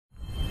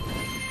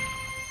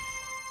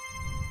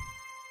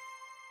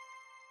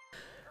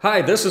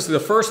Hi, this is the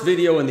first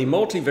video in the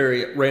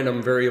multivariate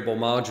random variable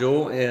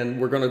module, and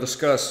we're going to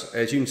discuss,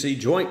 as you can see,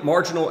 joint,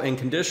 marginal, and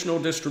conditional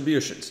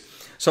distributions.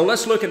 So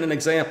let's look at an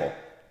example.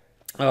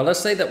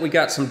 Let's say that we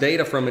got some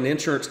data from an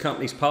insurance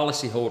company's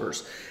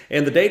policyholders,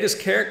 and the data is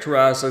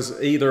characterized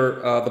as either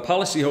the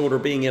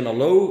policyholder being in a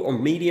low or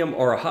medium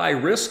or a high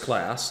risk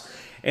class,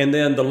 and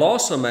then the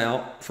loss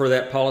amount for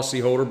that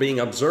policyholder being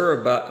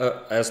observed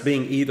as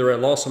being either a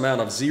loss amount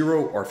of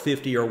 0 or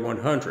 50 or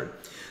 100.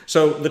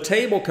 So the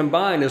table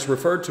combined is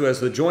referred to as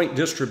the joint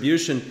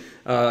distribution,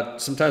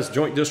 sometimes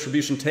joint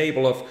distribution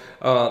table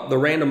of the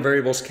random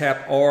variables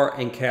cap R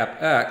and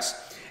cap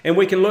X. And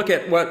we can look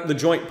at what the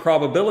joint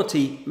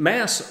probability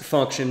mass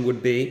function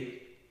would be.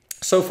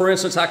 So for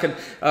instance, I could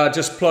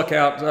just pluck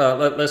out,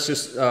 let's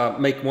just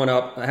make one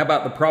up. How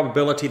about the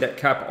probability that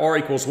cap R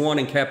equals 1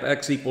 and cap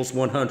X equals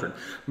 100?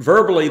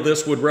 Verbally,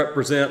 this would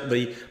represent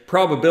the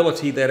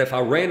probability that if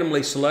I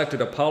randomly selected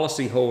a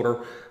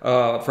policyholder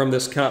from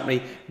this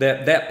company,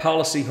 that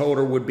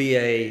policyholder would be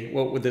a,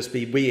 what would this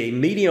be? Be a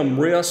medium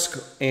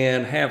risk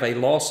and have a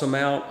loss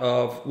amount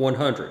of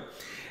 100.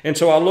 And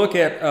so I'll look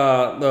at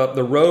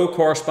the row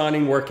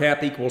corresponding where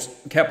cap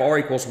R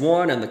equals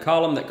 1, and the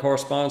column that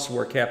corresponds to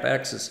where cap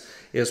X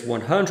is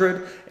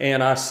 100.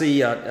 And I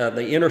see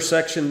the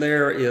intersection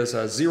there is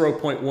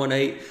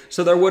 0.18.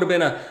 So there would have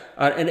been an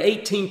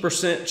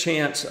 18%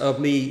 chance of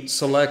me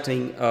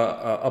selecting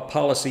a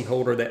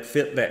policyholder that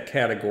fit that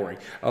category.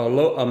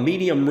 A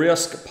medium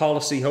risk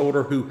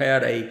policyholder who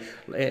had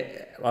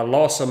a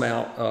loss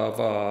amount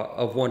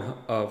of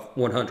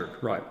 100,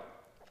 right?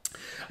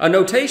 A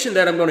notation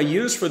that I'm going to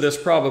use for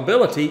this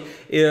probability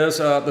is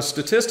the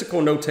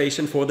statistical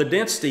notation for the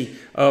density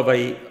of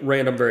a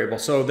random variable.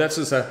 So this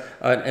is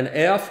an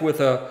F with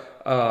a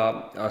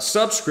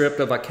subscript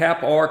of a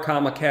cap R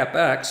comma cap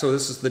X. So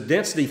this is the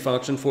density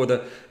function for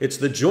it's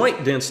the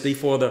joint density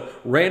for the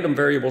random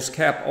variables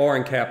cap R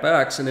and cap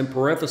X. And in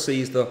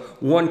parentheses, the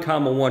 1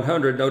 comma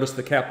 100. Notice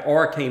the cap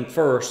R came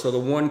first, so the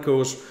 1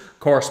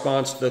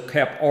 corresponds to the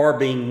cap R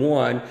being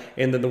 1,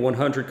 and then the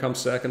 100 comes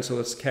second, so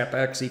it's cap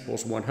X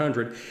equals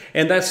 100.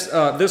 And that's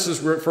this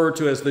is referred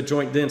to as the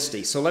joint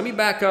density. So let me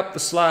back up the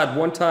slide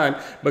one time,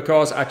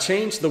 because I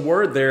changed the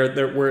word there,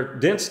 that word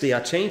density,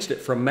 I changed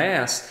it from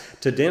mass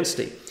to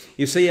density.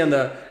 You see, in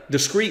the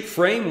discrete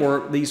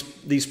framework,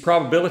 these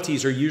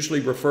probabilities are usually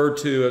referred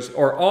to as,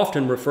 or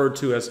often referred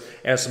to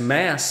as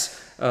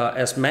mass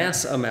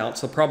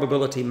amounts, the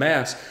probability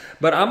mass.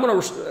 But I'm going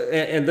to,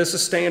 and this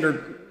is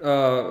standard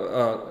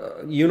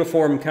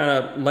uniform kind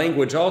of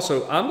language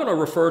also, I'm going to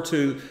refer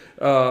to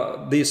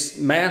this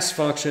mass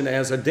function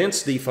as a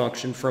density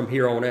function from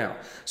here on out.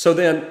 So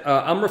then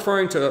I'm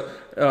referring to,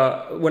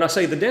 when I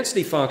say the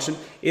density function,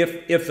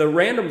 if the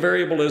random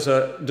variable is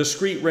a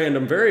discrete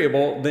random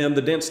variable, then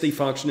the density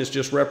function is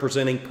just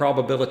representing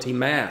probability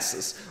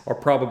masses or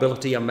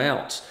probability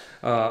amounts.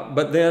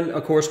 But then,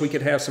 of course, we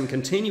could have some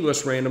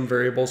continuous random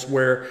variables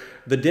where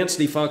the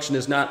density function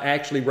is not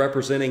actually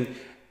representing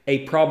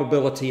a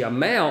probability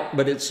amount,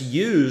 but it's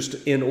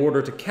used in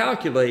order to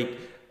calculate,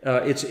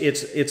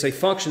 it's a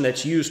function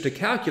that's used to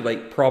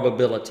calculate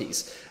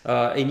probabilities.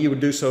 And you would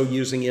do so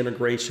using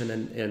integration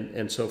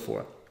and so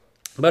forth.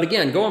 But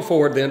again, going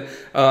forward then,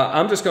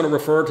 I'm just going to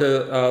refer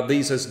to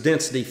these as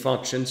density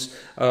functions,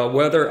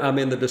 whether I'm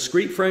in the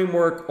discrete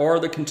framework or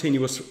the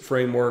continuous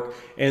framework,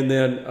 and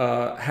then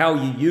how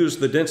you use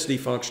the density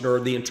function or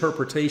the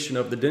interpretation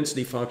of the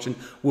density function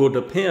will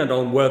depend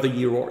on whether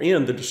you are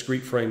in the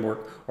discrete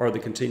framework or the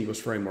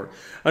continuous framework.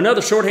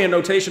 Another shorthand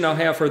notation I'll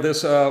have for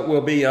this will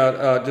be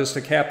just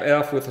a cap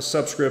F with a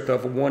subscript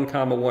of 1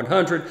 comma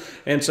 100,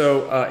 and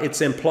so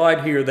it's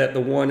implied here that the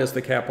 1 is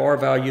the cap R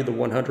value, the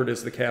 100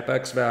 is the cap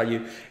X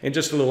value, and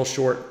just a little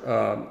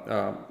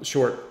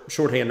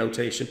shorthand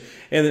notation.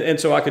 And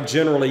so I could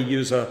generally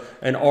use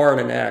an R and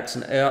an X.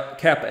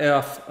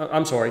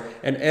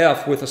 An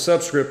F with a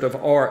subscript of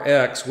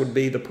RX would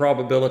be the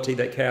probability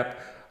that cap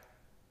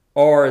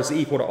R is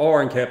equal to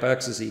R and cap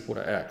X is equal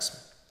to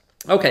X.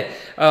 Okay,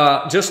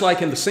 just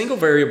like in the single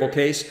variable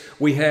case,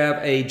 we have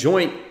a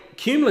joint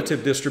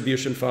cumulative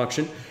distribution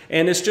function,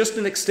 and it's just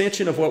an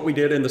extension of what we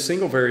did in the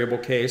single variable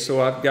case.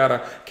 So I've got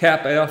a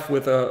cap F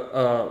with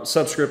a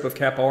subscript of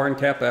cap R and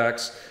cap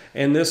X,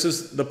 and this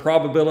is the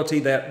probability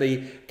that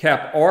the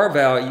cap R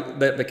value,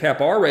 that the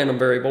cap R random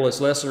variable is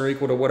less than or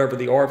equal to whatever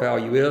the R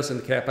value is in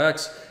the cap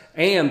X,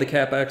 and the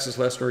cap X is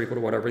less than or equal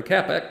to whatever the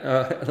cap X,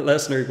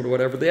 less than or equal to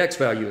whatever the X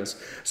value is.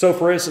 So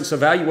for instance,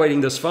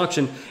 evaluating this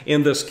function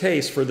in this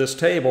case for this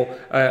table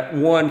at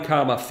 1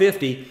 comma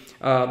 50,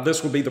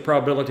 this would be the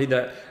probability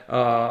that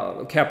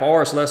cap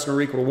R is less than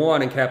or equal to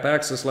 1 and cap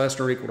X is less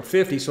than or equal to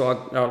 50. So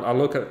I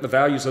look at the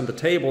values in the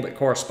table that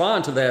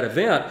correspond to that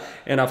event,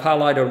 and I've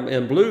highlighted them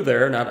in blue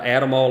there, and I'd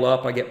add them all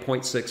up, I get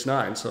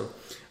 0.69.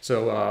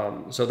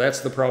 So that's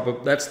the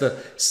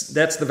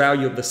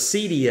value of the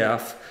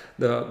CDF,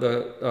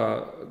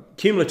 the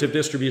cumulative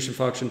distribution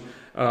function,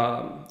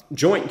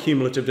 joint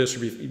cumulative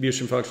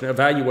distribution function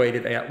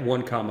evaluated at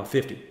 1 comma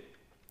 50.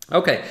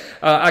 Okay,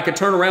 I could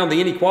turn around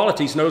the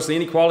inequalities. Notice the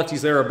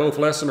inequalities there are both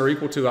less than or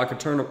equal to. I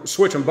could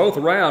switch them both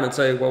around and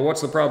say, well,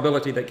 what's the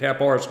probability that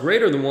cap R is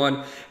greater than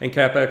 1 and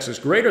cap X is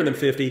greater than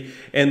 50,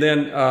 and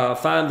then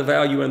find the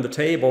value in the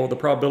table, the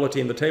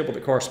probability in the table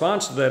that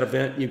corresponds to that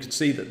event. You can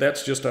see that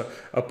that's just a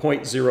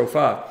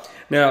 0.05.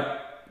 Now,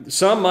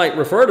 some might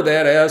refer to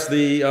that as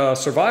the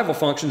survival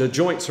function, the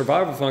joint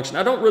survival function.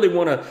 I don't really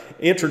want to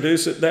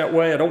introduce it that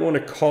way. I don't want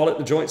to call it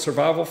the joint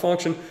survival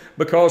function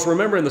because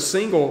remember in the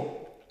single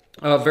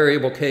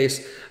variable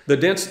case,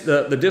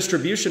 the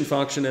distribution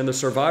function and the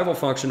survival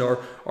function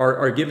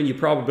are giving you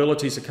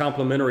probabilities of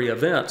complementary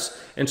events,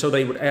 and so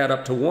they would add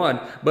up to 1.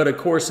 But of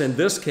course, in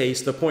this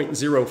case, the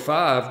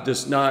 0.05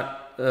 does not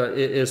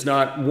is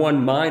not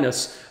 1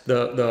 minus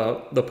the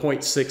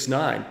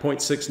 0.69.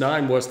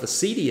 0.69 was the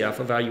CDF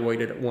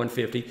evaluated at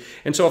 150,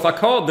 and so if I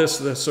called this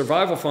the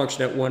survival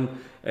function at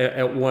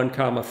 1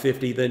 comma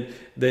 50,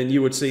 then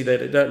you would see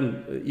that it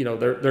doesn't, you know,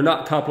 they're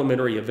not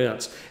complementary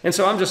events. And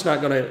so I'm just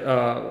not going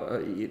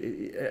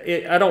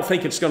to, I don't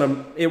think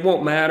it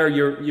won't matter.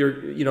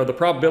 You know, the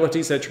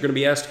probabilities that you're going to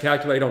be asked to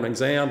calculate on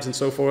exams and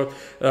so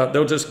forth,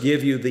 they'll just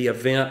give you the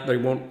event. They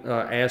won't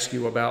ask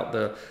you about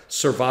the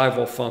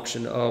survival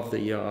function of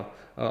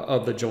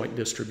the joint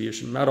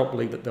distribution. I don't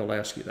believe that they'll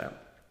ask you that.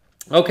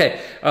 Okay,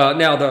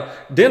 now the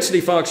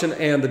density function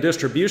and the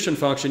distribution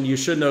function, you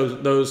should know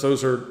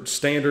those are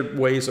standard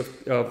ways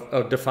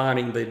of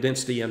defining the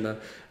density and the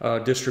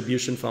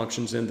distribution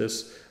functions in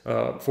this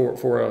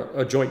for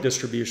a joint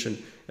distribution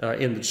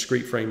in the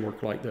discrete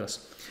framework like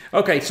this.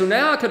 Okay, so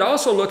now I could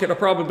also look at a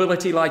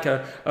probability like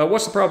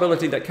what's the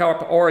probability that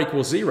cap R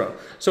equals 0?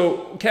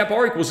 So cap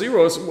R equals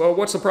 0 is, well,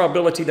 what's the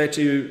probability that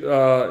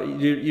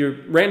you're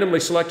randomly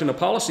selecting a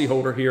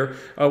policyholder here?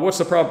 What's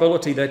the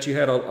probability that you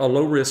had a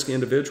low-risk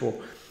individual?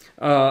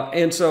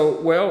 And so,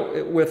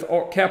 well, with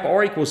cap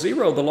R equals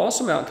 0, the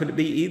loss amount could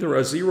be either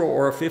a 0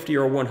 or a 50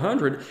 or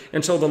 100.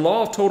 And so the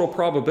law of total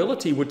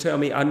probability would tell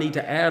me I need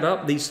to add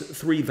up these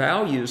three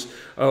values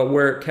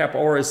where cap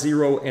R is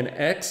 0 and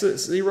X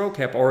is 0,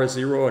 cap R is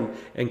 0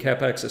 and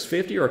cap X is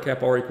 50, or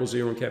cap R equals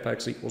 0 and cap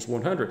X equals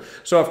 100.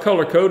 So I've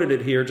color-coded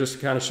it here just to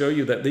kind of show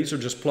you that these are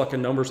just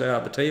plucking numbers out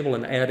of the table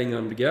and adding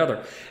them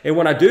together. And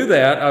when I do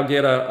that, I'll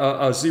get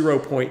a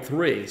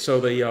 0.3. So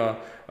the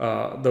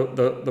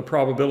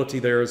probability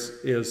there is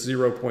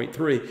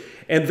 0.3.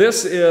 And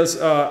this is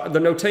the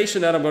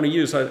notation that I'm going to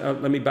use.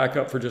 Let me back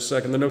up for just a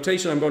second. The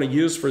notation I'm going to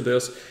use for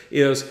this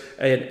is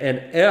an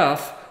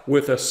F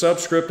with a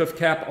subscript of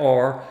cap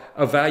R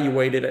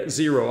evaluated at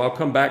 0. I'll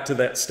come back to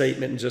that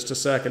statement in just a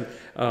second,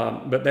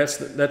 but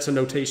that's a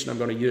notation I'm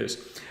going to use.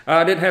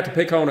 I didn't have to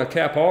pick on a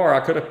cap R. I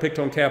could have picked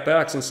on cap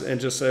X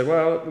and just said,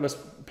 well, let's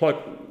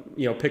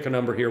pick a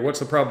number here. What's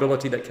the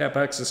probability that cap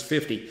X is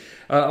 50?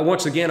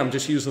 Once again, I'm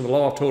just using the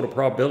law of total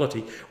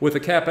probability. With the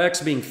cap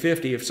X being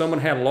 50, if someone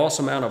had a loss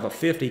amount of a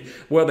 50,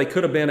 well, they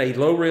could have been a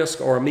low risk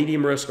or a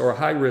medium risk or a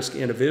high risk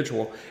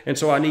individual. And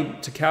so I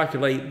need to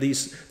calculate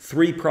these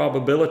three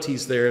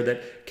probabilities there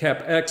that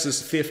cap X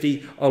is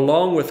 50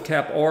 along with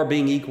cap R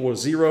being equal to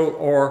 0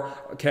 or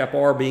cap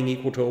R being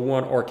equal to a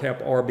 1 or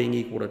cap R being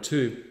equal to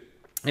 2.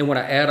 And when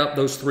I add up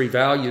those three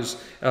values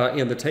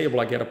in the table,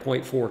 I get a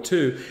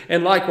 0.42.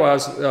 And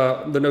likewise,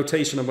 the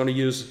notation I'm going to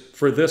use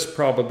for this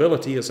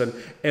probability is an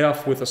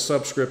F with a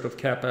subscript of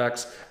cap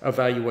X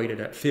evaluated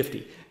at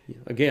 50.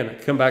 Again,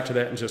 I'll come back to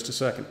that in just a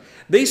second.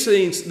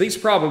 These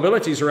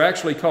probabilities are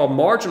actually called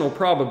marginal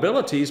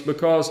probabilities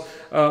because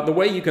the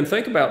way you can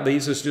think about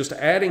these is just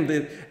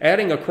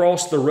adding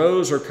across the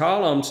rows or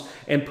columns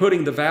and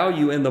putting the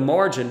value in the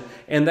margin,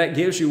 and that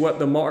gives you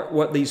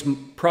what these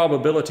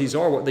probabilities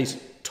are, what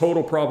these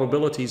total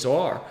probabilities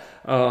are.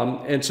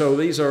 And so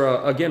these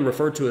are, again,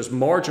 referred to as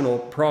marginal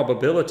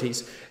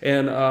probabilities.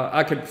 And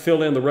I could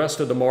fill in the rest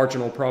of the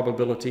marginal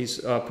probabilities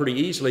pretty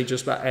easily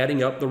just by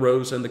adding up the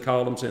rows and the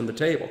columns in the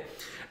table.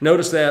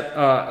 Notice that,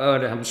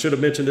 I should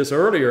have mentioned this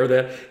earlier,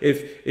 that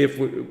if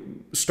we,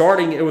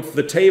 starting with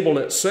the table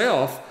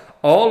itself,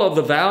 all of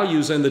the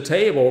values in the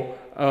table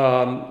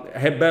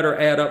had better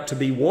add up to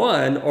be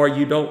 1, or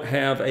you don't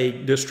have a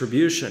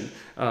distribution.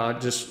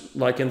 Just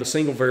like in the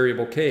single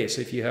variable case,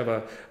 if you have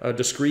a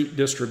discrete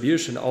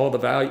distribution, all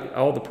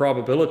the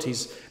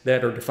probabilities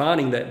that are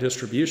defining that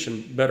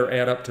distribution better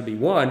add up to be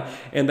 1,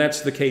 and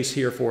that's the case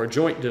here for a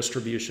joint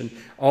distribution.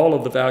 All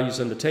of the values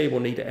in the table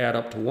need to add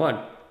up to 1.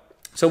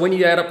 So when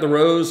you add up the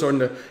rows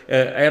and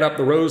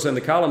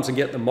the columns and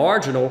get the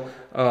marginal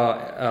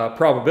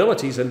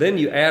probabilities, and then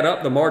you add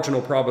up the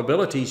marginal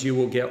probabilities, you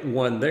will get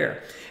 1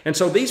 there. And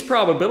so these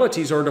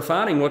probabilities are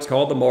defining what's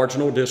called the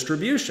marginal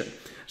distribution.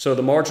 So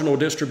the marginal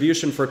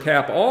distribution for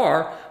cap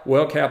R,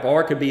 well, cap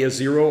R could be a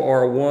 0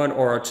 or a 1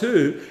 or a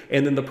 2,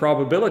 and then the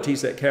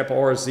probabilities that cap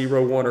R is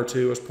 0, 1, or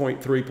 2 is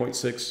 0.3,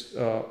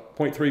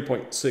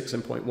 0.6,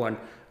 and 0.1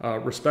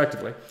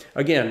 respectively.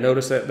 Again,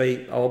 notice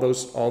that all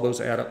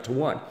those add up to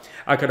 1.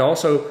 I could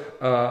also,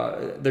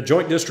 the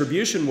joint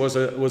distribution was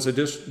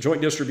a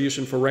joint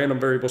distribution for random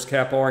variables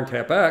cap R and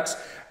cap X.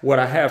 What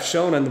I have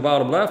shown in the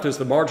bottom left is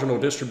the marginal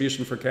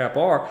distribution for cap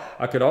R.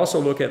 I could also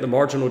look at the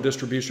marginal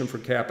distribution for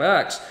cap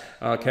X.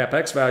 Cap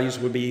X values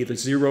would be either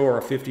 0 or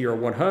a 50 or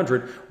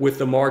 100, with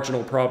the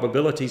marginal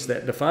probabilities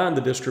that define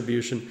the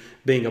distribution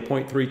being a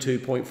 0.32,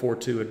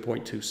 0.42, and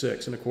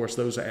 0.26. And of course,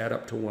 those add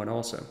up to 1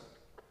 also.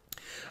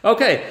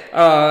 Okay,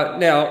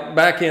 now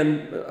back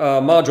in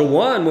Module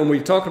 1, when we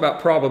talked about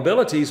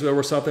probabilities, there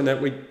was something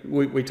that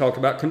we talked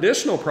about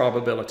conditional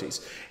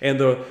probabilities. And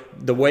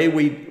the way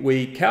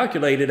we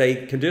calculated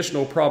a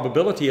conditional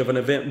probability of an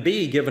event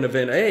B given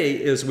event A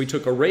is we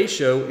took a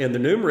ratio. In the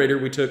numerator,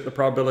 we took the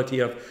probability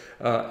of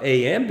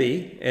A and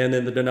B, and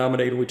in the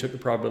denominator, we took the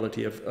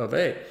probability of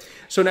A.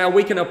 So now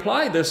we can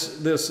apply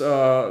this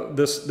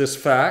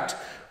fact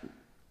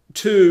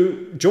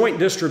to joint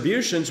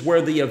distributions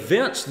where the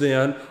events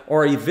then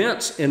are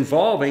events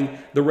involving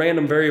the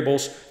random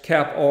variables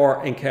cap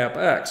R and cap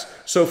X.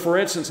 So for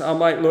instance, I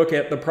might look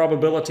at the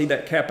probability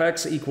that cap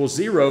X equals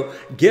 0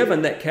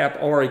 given that cap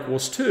R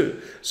equals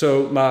 2.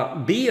 So my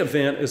B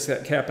event is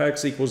that cap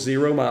X equals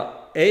 0. My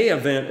A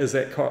event is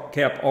that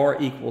cap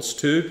R equals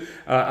 2.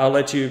 I'll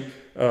let you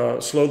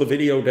slow the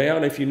video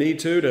down if you need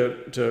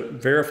to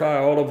verify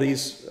all of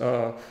these,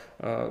 that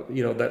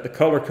the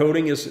color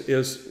coding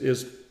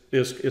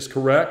is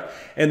correct.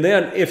 And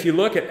then if you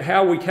look at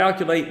how we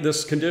calculate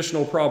this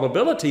conditional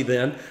probability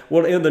then,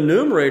 well, in the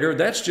numerator,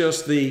 that's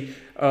just the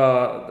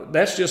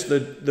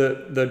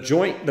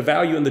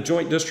value in the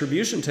joint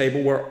distribution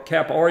table where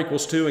cap R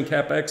equals 2 and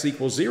cap X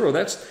equals 0.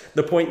 That's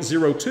the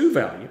 0.02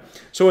 value.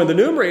 So in the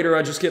numerator,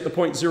 I just get the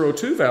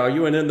 0.02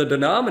 value, and in the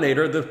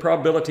denominator, the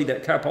probability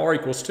that cap R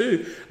equals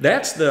 2,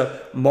 that's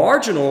the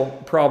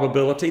marginal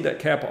probability that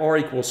cap R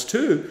equals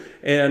 2,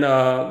 and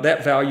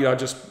that value I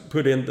just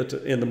put in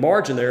the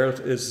margin there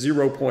is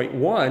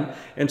 0.1,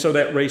 and so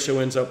that ratio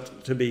ends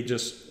up to be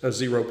just a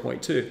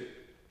 0.2.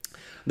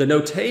 The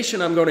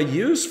notation I'm going to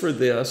use for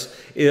this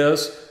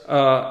is,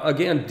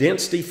 again,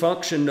 density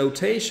function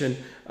notation.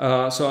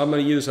 So I'm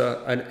going to use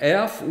an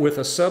F with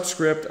a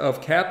subscript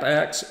of cap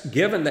X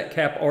given that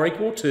cap R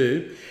equal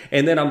 2.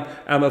 And then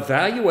I'm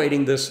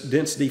evaluating this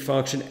density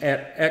function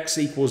at X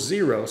equals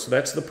 0. So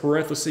that's the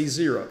parentheses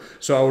 0.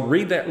 So I would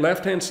read that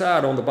left-hand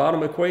side on the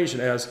bottom equation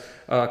as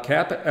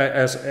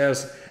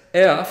as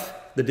F,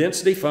 the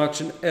density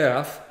function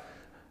F,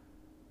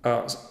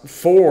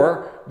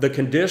 for the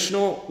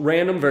conditional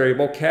random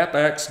variable cap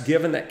X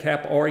given that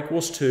cap R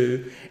equals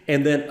 2,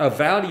 and then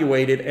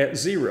evaluated at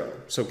 0.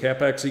 So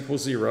cap X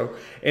equals 0.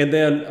 And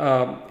then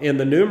in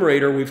the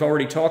numerator, we've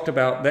already talked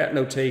about that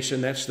notation.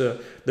 That's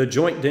the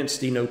joint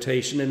density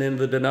notation. And in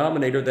the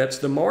denominator, that's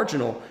the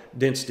marginal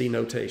density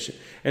notation.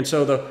 And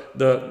so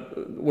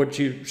what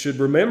you should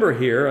remember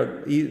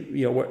here,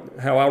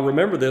 how I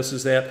remember this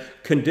is that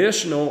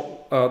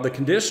the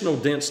conditional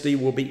density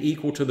will be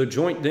equal to the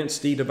joint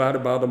density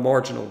divided by the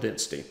marginal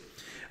density.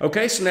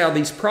 Okay, so now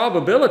these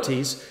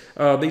probabilities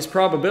are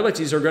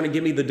going to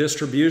give me the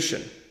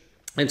distribution.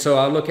 And so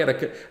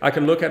I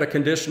can look at a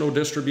conditional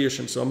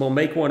distribution. So I'm going to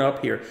make one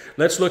up here.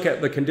 Let's look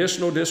at the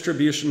conditional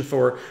distribution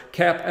for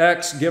cap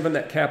X given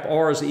that cap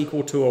R is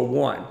equal to a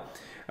 1.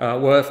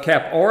 Well, if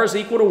cap R is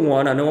equal to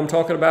 1, I know I'm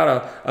talking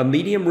about a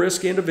medium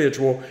risk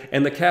individual,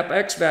 and the cap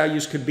X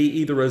values could be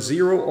either a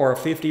 0 or a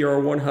 50 or a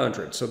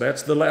 100. So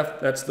that's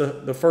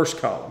the first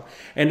column.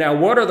 And now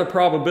what are the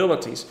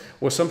probabilities?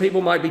 Well, some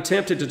people might be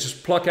tempted to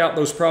just pluck out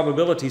those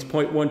probabilities,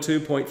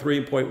 0.12, 0.3,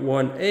 and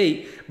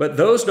 0.18, but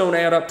those don't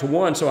add up to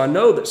 1, so I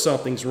know that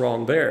something's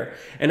wrong there.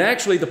 And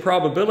actually the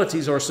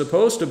probabilities are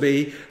supposed to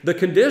be the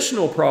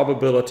conditional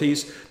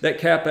probabilities that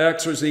cap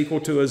X is equal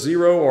to a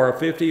 0 or a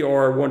 50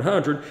 or a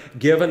 100,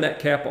 given that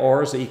cap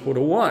R is equal to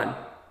 1.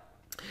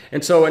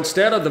 And so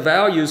instead of the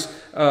values,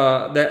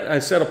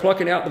 instead of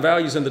plucking out the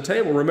values in the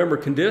table, remember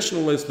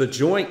conditional is the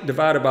joint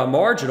divided by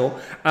marginal.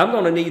 I'm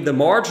going to need the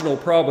marginal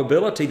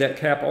probability that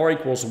cap R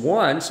equals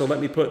 1. So let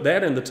me put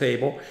that in the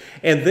table.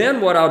 And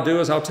then what I'll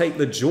do is I'll take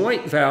the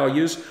joint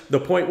values, the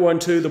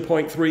 0.12, the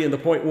 0.3, and the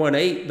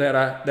 0.18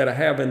 that I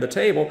have in the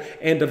table,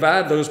 and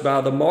divide those by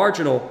the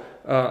marginal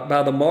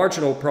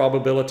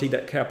probability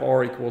that cap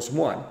R equals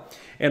 1.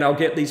 And I'll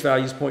get these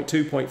values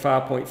 0.2, 0.5,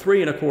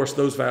 0.3, and of course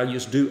those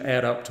values do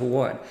add up to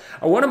 1.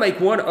 I want to make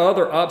one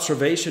other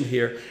observation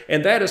here,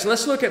 and that is,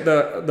 let's look at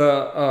the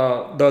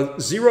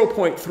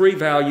 0.3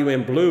 value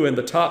in blue in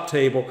the top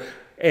table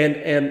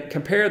and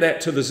compare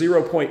that to the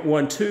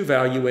 0.12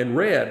 value in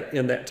red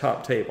in that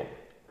top table.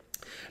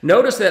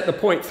 Notice that the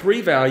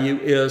 0.3 value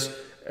is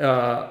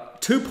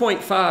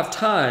 2.5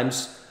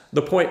 times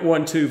the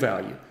 0.12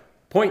 value.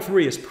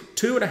 0.3 is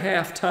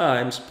 2.5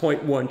 times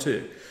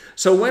 0.12.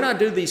 So when I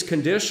do these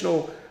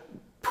conditional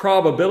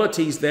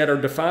probabilities that are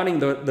defining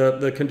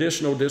the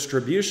conditional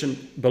distribution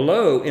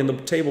below, in the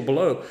table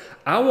below,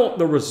 I want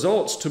the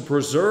results to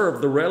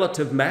preserve the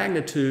relative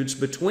magnitudes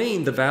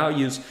between the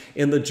values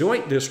in the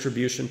joint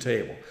distribution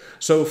table.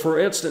 So for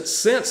instance,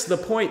 since the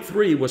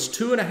 0.3 was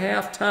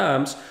 2.5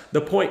 times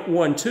the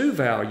 0.12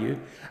 value,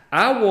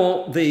 I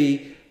want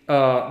the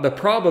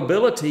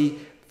probability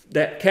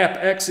that cap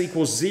x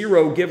equals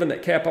 0 given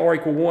that cap r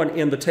equal 1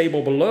 in the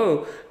table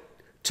below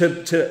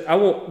I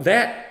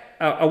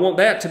want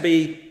that to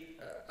be,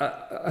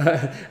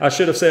 I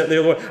should have said it the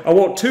other way. I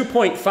want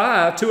 2.5,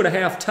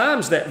 2.5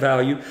 times that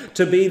value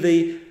to be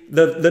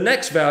the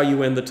next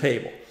value in the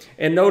table.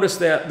 And notice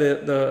that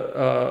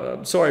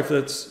sorry if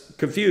that's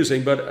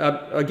confusing, but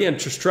again,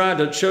 just trying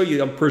to show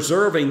you I'm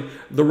preserving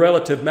the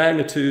relative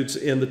magnitudes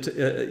in the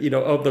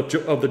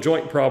of the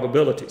joint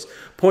probabilities.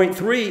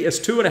 0.3 is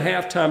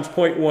 2.5 times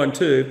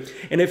 0.12,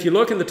 and if you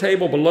look in the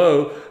table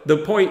below, the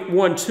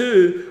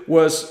 0.12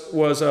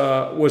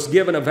 was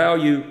given a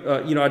value.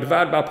 I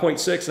divide by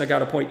 0.6 and I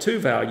got a 0.2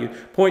 value.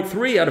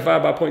 0.3 I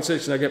divide by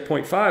 0.6 and I get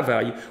 0.5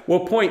 value.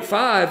 Well,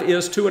 0.5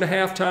 is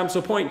 2.5 times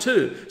the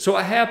 0.2, so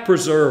I have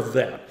preserved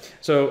that.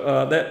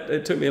 So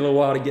it took me a little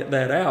while to get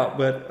that out,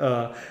 but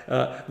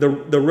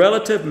the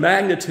relative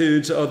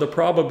magnitudes of the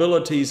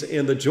probabilities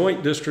in the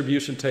joint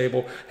distribution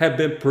table have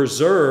been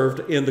preserved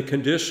in the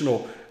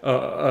conditional,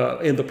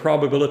 in the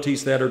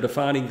probabilities that are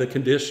defining the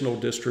conditional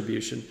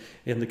distribution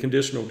in the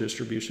conditional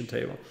distribution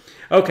table.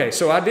 Okay,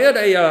 so I did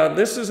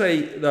this is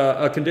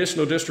a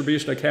conditional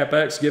distribution of cap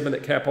x given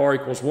that cap r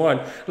equals 1.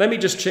 Let me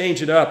just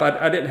change it up.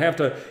 I didn't have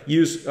to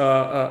use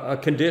a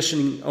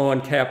conditioning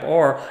on cap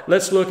r.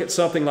 Let's look at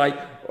something like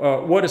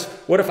what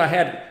if I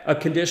had a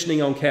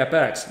conditioning on cap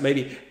x?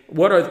 Maybe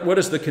what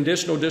is the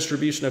conditional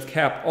distribution of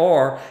cap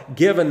r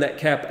given that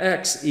cap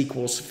x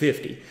equals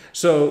 50?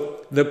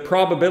 So the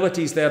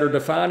probabilities that are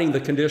defining the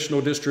conditional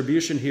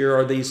distribution here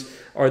are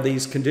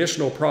these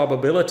conditional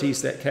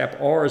probabilities that cap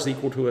r is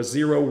equal to a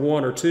 0,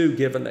 1, or 2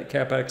 given that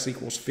cap x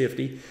equals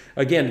 50.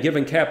 Again,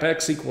 given cap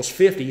x equals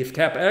 50, if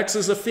cap x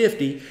is a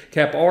 50,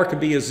 cap r could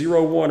be a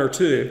 0, 1, or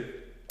 2.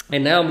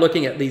 And now I'm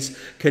looking at these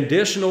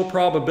conditional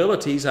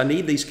probabilities. I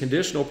need these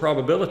conditional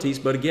probabilities,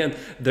 but again,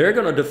 they're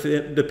going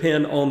to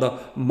depend on the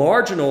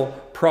marginal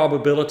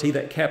probability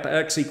that cap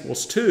x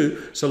equals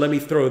 2. So let me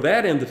throw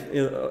that in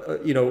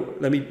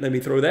let me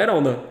throw that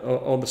on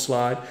the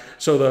slide.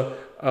 So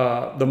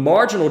the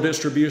marginal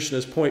distribution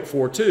is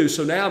 0.42.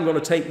 So now I'm going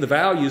to take the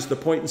values, the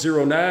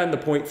 0.09, the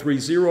 0.30,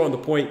 and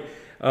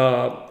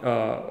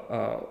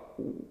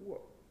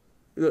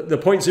the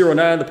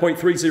 0.09, the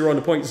 0.30, and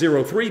the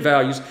 0.03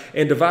 values,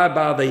 and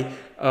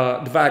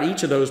divide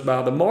each of those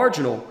by the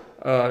marginal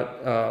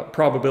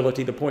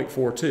probability, the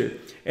 0.42,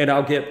 and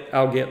I'll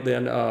get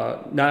then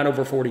 9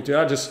 over 42.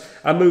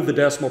 I move the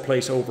decimal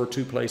place over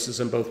 2 places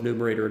in both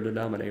numerator and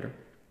denominator.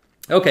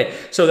 Okay,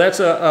 so that's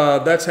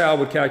how I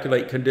would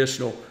calculate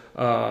conditional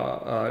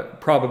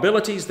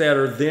probabilities that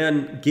are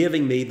then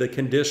giving me the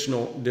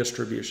conditional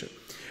distribution.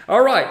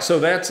 All right, so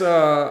that's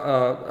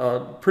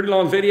a pretty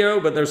long video,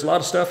 but there's a lot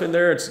of stuff in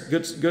there. It's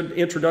good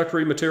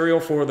introductory material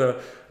for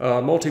the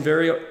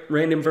multivariate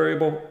random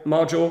variable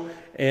module,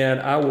 and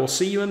I will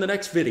see you in the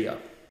next video.